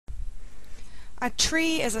A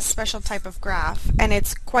tree is a special type of graph, and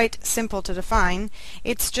it's quite simple to define.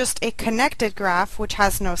 It's just a connected graph which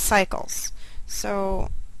has no cycles. So,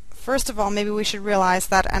 first of all, maybe we should realize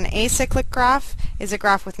that an acyclic graph is a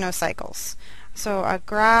graph with no cycles. So a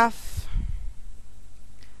graph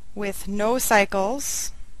with no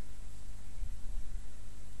cycles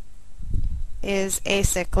is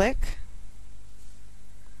acyclic,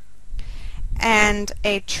 and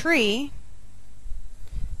a tree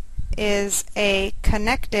is a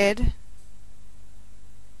connected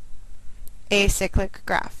acyclic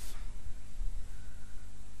graph.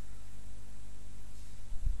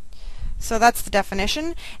 So that's the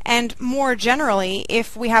definition, and more generally,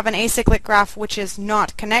 if we have an acyclic graph which is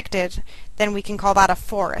not connected, then we can call that a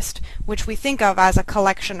forest, which we think of as a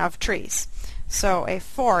collection of trees. So a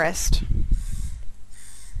forest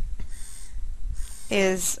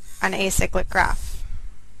is an acyclic graph.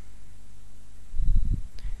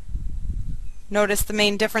 Notice the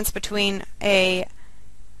main difference between a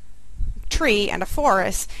tree and a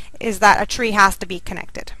forest is that a tree has to be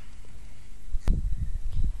connected.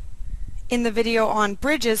 In the video on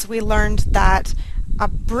bridges, we learned that a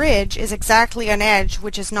bridge is exactly an edge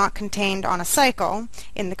which is not contained on a cycle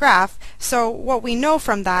in the graph. So what we know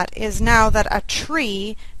from that is now that a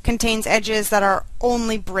tree contains edges that are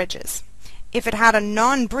only bridges. If it had a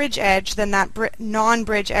non-bridge edge, then that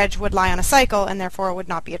non-bridge edge would lie on a cycle and therefore it would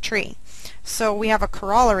not be a tree. So we have a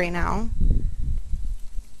corollary now.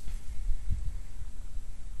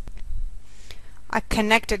 A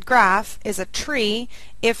connected graph is a tree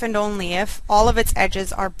if and only if all of its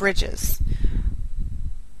edges are bridges.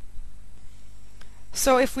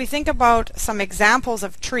 So if we think about some examples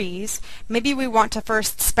of trees, maybe we want to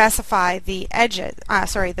first specify the edges,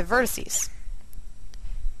 the vertices.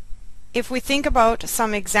 If we think about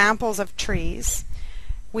some examples of trees,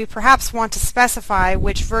 we perhaps want to specify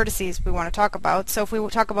which vertices we want to talk about. So if we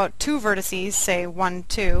talk about two vertices, say 1,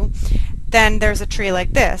 2, then there's a tree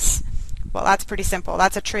like this. Well, that's pretty simple.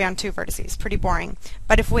 That's a tree on two vertices. Pretty boring.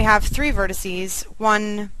 But if we have three vertices,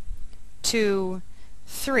 1, 2,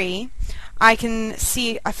 3, I can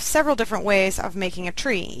see several different ways of making a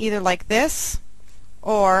tree, either like this,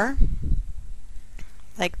 or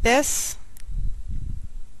like this,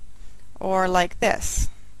 or like this.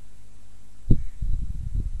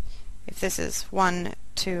 If this is 1,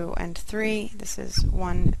 2, and 3, this is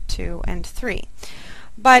 1, 2, and 3.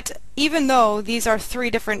 But even though these are three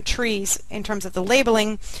different trees in terms of the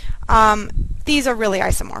labeling, these are really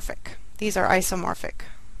isomorphic. These are isomorphic.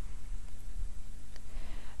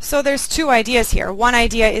 So there's two ideas here. One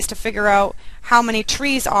idea is to figure out how many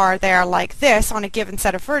trees are there like this on a given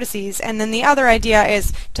set of vertices, and then the other idea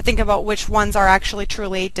is to think about which ones are actually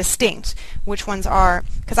truly distinct, which ones are,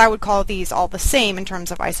 because I would call these all the same in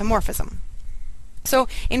terms of isomorphism. So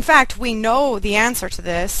in fact, we know the answer to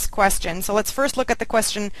this question, so let's first look at the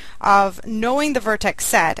question of knowing the vertex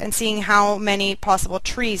set and seeing how many possible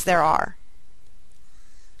trees there are.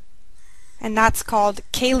 And that's called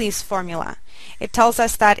Kaylees Formula. It tells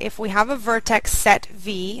us that if we have a vertex set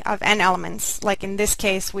V of n elements, like in this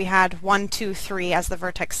case we had 1, 2, 3 as the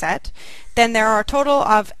vertex set, then there are a total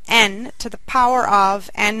of n to the power of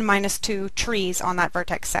n minus 2 trees on that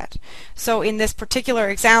vertex set. So in this particular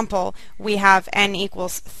example, we have n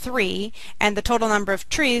equals 3, and the total number of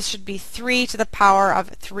trees should be 3 to the power of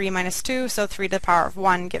 3 minus 2, so 3 to the power of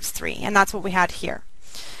 1 gives 3, and that's what we had here.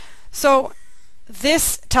 So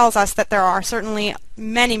this tells us that there are certainly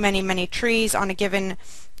many trees on a given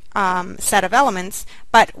set of elements,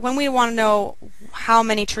 but when we want to know how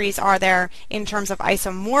many trees are there in terms of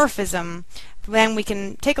isomorphism, then we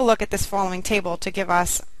can take a look at this following table to give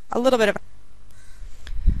us a little bit of.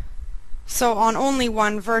 So on only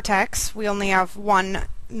one vertex, we only have one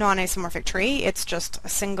non-isomorphic tree. It's just a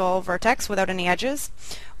single vertex without any edges.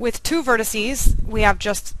 With two vertices, we have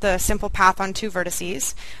just the simple path on two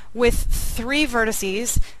vertices. With three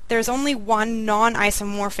vertices, there's only one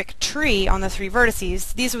non-isomorphic tree on the three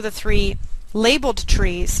vertices. These were the three labeled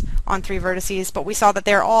trees on three vertices, but we saw that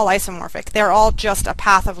they're all isomorphic. They're all just a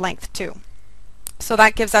path of length 2. So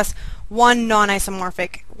that gives us one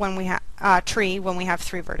non-isomorphic tree when we have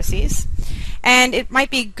three vertices. And it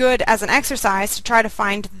might be good as an exercise to try to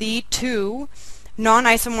find the two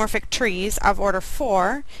non-isomorphic trees of order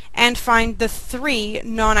 4 and find the three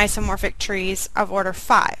non-isomorphic trees of order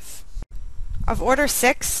 5. Of order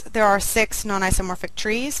 6, there are 6 non-isomorphic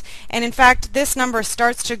trees, and in fact this number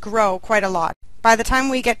starts to grow quite a lot. By the time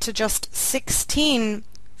we get to just 16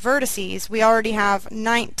 vertices, we already have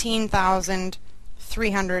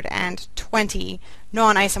 19,320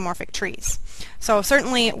 non-isomorphic trees. So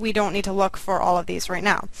certainly we don't need to look for all of these right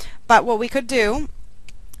now. But what we could do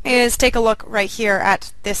is take a look right here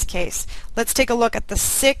at this case. Let's take a look at the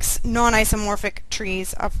 6 non-isomorphic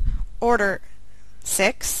trees of order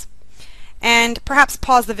 6, and perhaps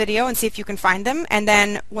pause the video and see if you can find them, and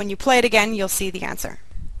then when you play it again you'll see the answer.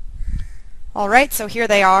 Alright, so here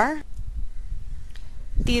they are.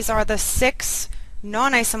 These are the 6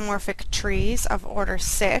 non-isomorphic trees of order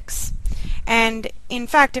 6. And in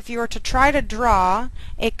fact, if you were to try to draw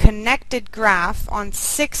a connected graph on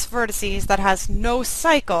 6 vertices that has no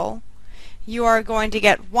cycle, you are going to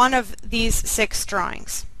get one of these 6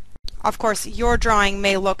 drawings. Of course, your drawing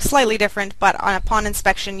may look slightly different, but upon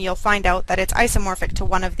inspection you'll find out that it's isomorphic to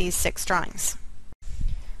one of these 6 drawings.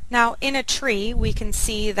 Now, in a tree, we can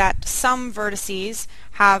see that some vertices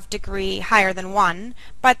have degree higher than 1,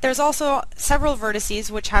 but there's also several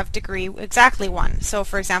vertices which have degree exactly 1. So,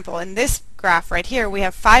 for example, in this graph right here, we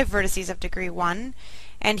have 5 vertices of degree 1,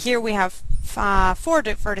 and here we have 4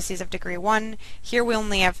 vertices of degree 1, here we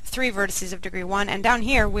only have 3 vertices of degree 1, and down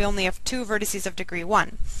here we only have 2 vertices of degree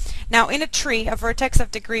 1. Now, in a tree, a vertex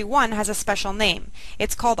of degree 1 has a special name.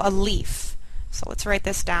 It's called a leaf. So let's write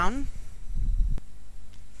this down.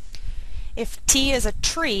 If T is a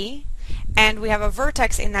tree, and we have a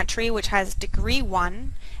vertex in that tree which has degree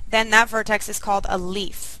 1, then that vertex is called a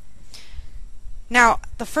leaf. Now,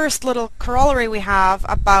 the first little corollary we have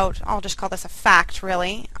about, I'll just call this a fact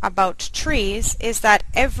really, about trees is that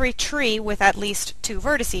every tree with at least 2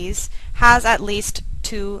 vertices has at least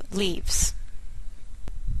 2 leaves.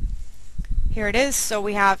 Here it is, so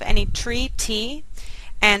we have any tree T,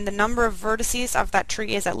 and the number of vertices of that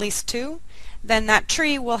tree is at least 2, then that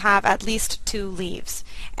tree will have at least 2 leaves.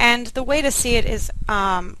 And the way to see it is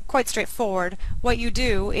quite straightforward. What you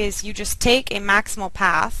do is you just take a maximal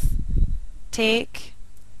path,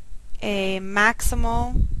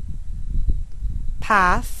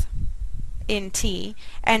 in T,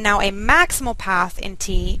 and now a maximal path in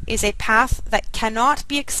T is a path that cannot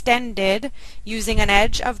be extended using an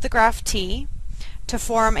edge of the graph T to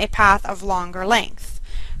form a path of longer length.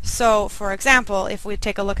 So, for example, if we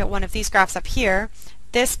take a look at one of these graphs up here,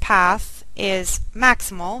 this path is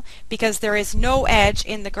maximal because there is no edge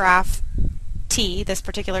in the graph T, this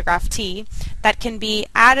particular graph T, that can be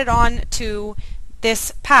added on to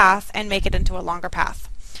this path and make it into a longer path.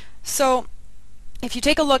 So, if you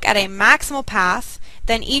take a look at a maximal path,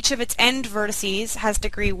 then each of its end vertices has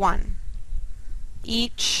degree 1.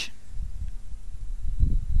 Each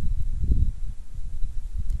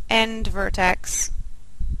end vertex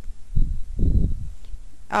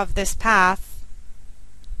of this path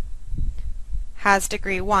has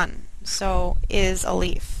degree 1, so is a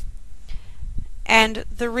leaf. And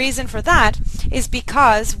the reason for that is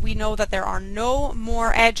because we know that there are no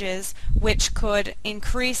more edges which could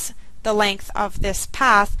increase the length of this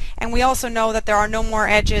path, and we also know that there are no more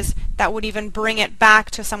edges that would even bring it back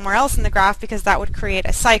to somewhere else in the graph, because that would create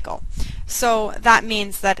a cycle. So that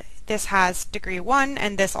means that this has degree 1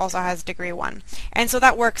 and this also has degree 1. And so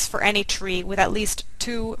that works for any tree with at least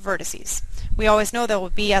 2 vertices. We always know there will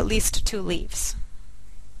be at least 2 leaves.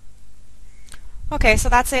 Okay, so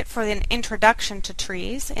that's it for an introduction to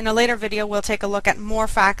trees. In a later video we'll take a look at more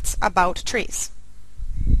facts about trees.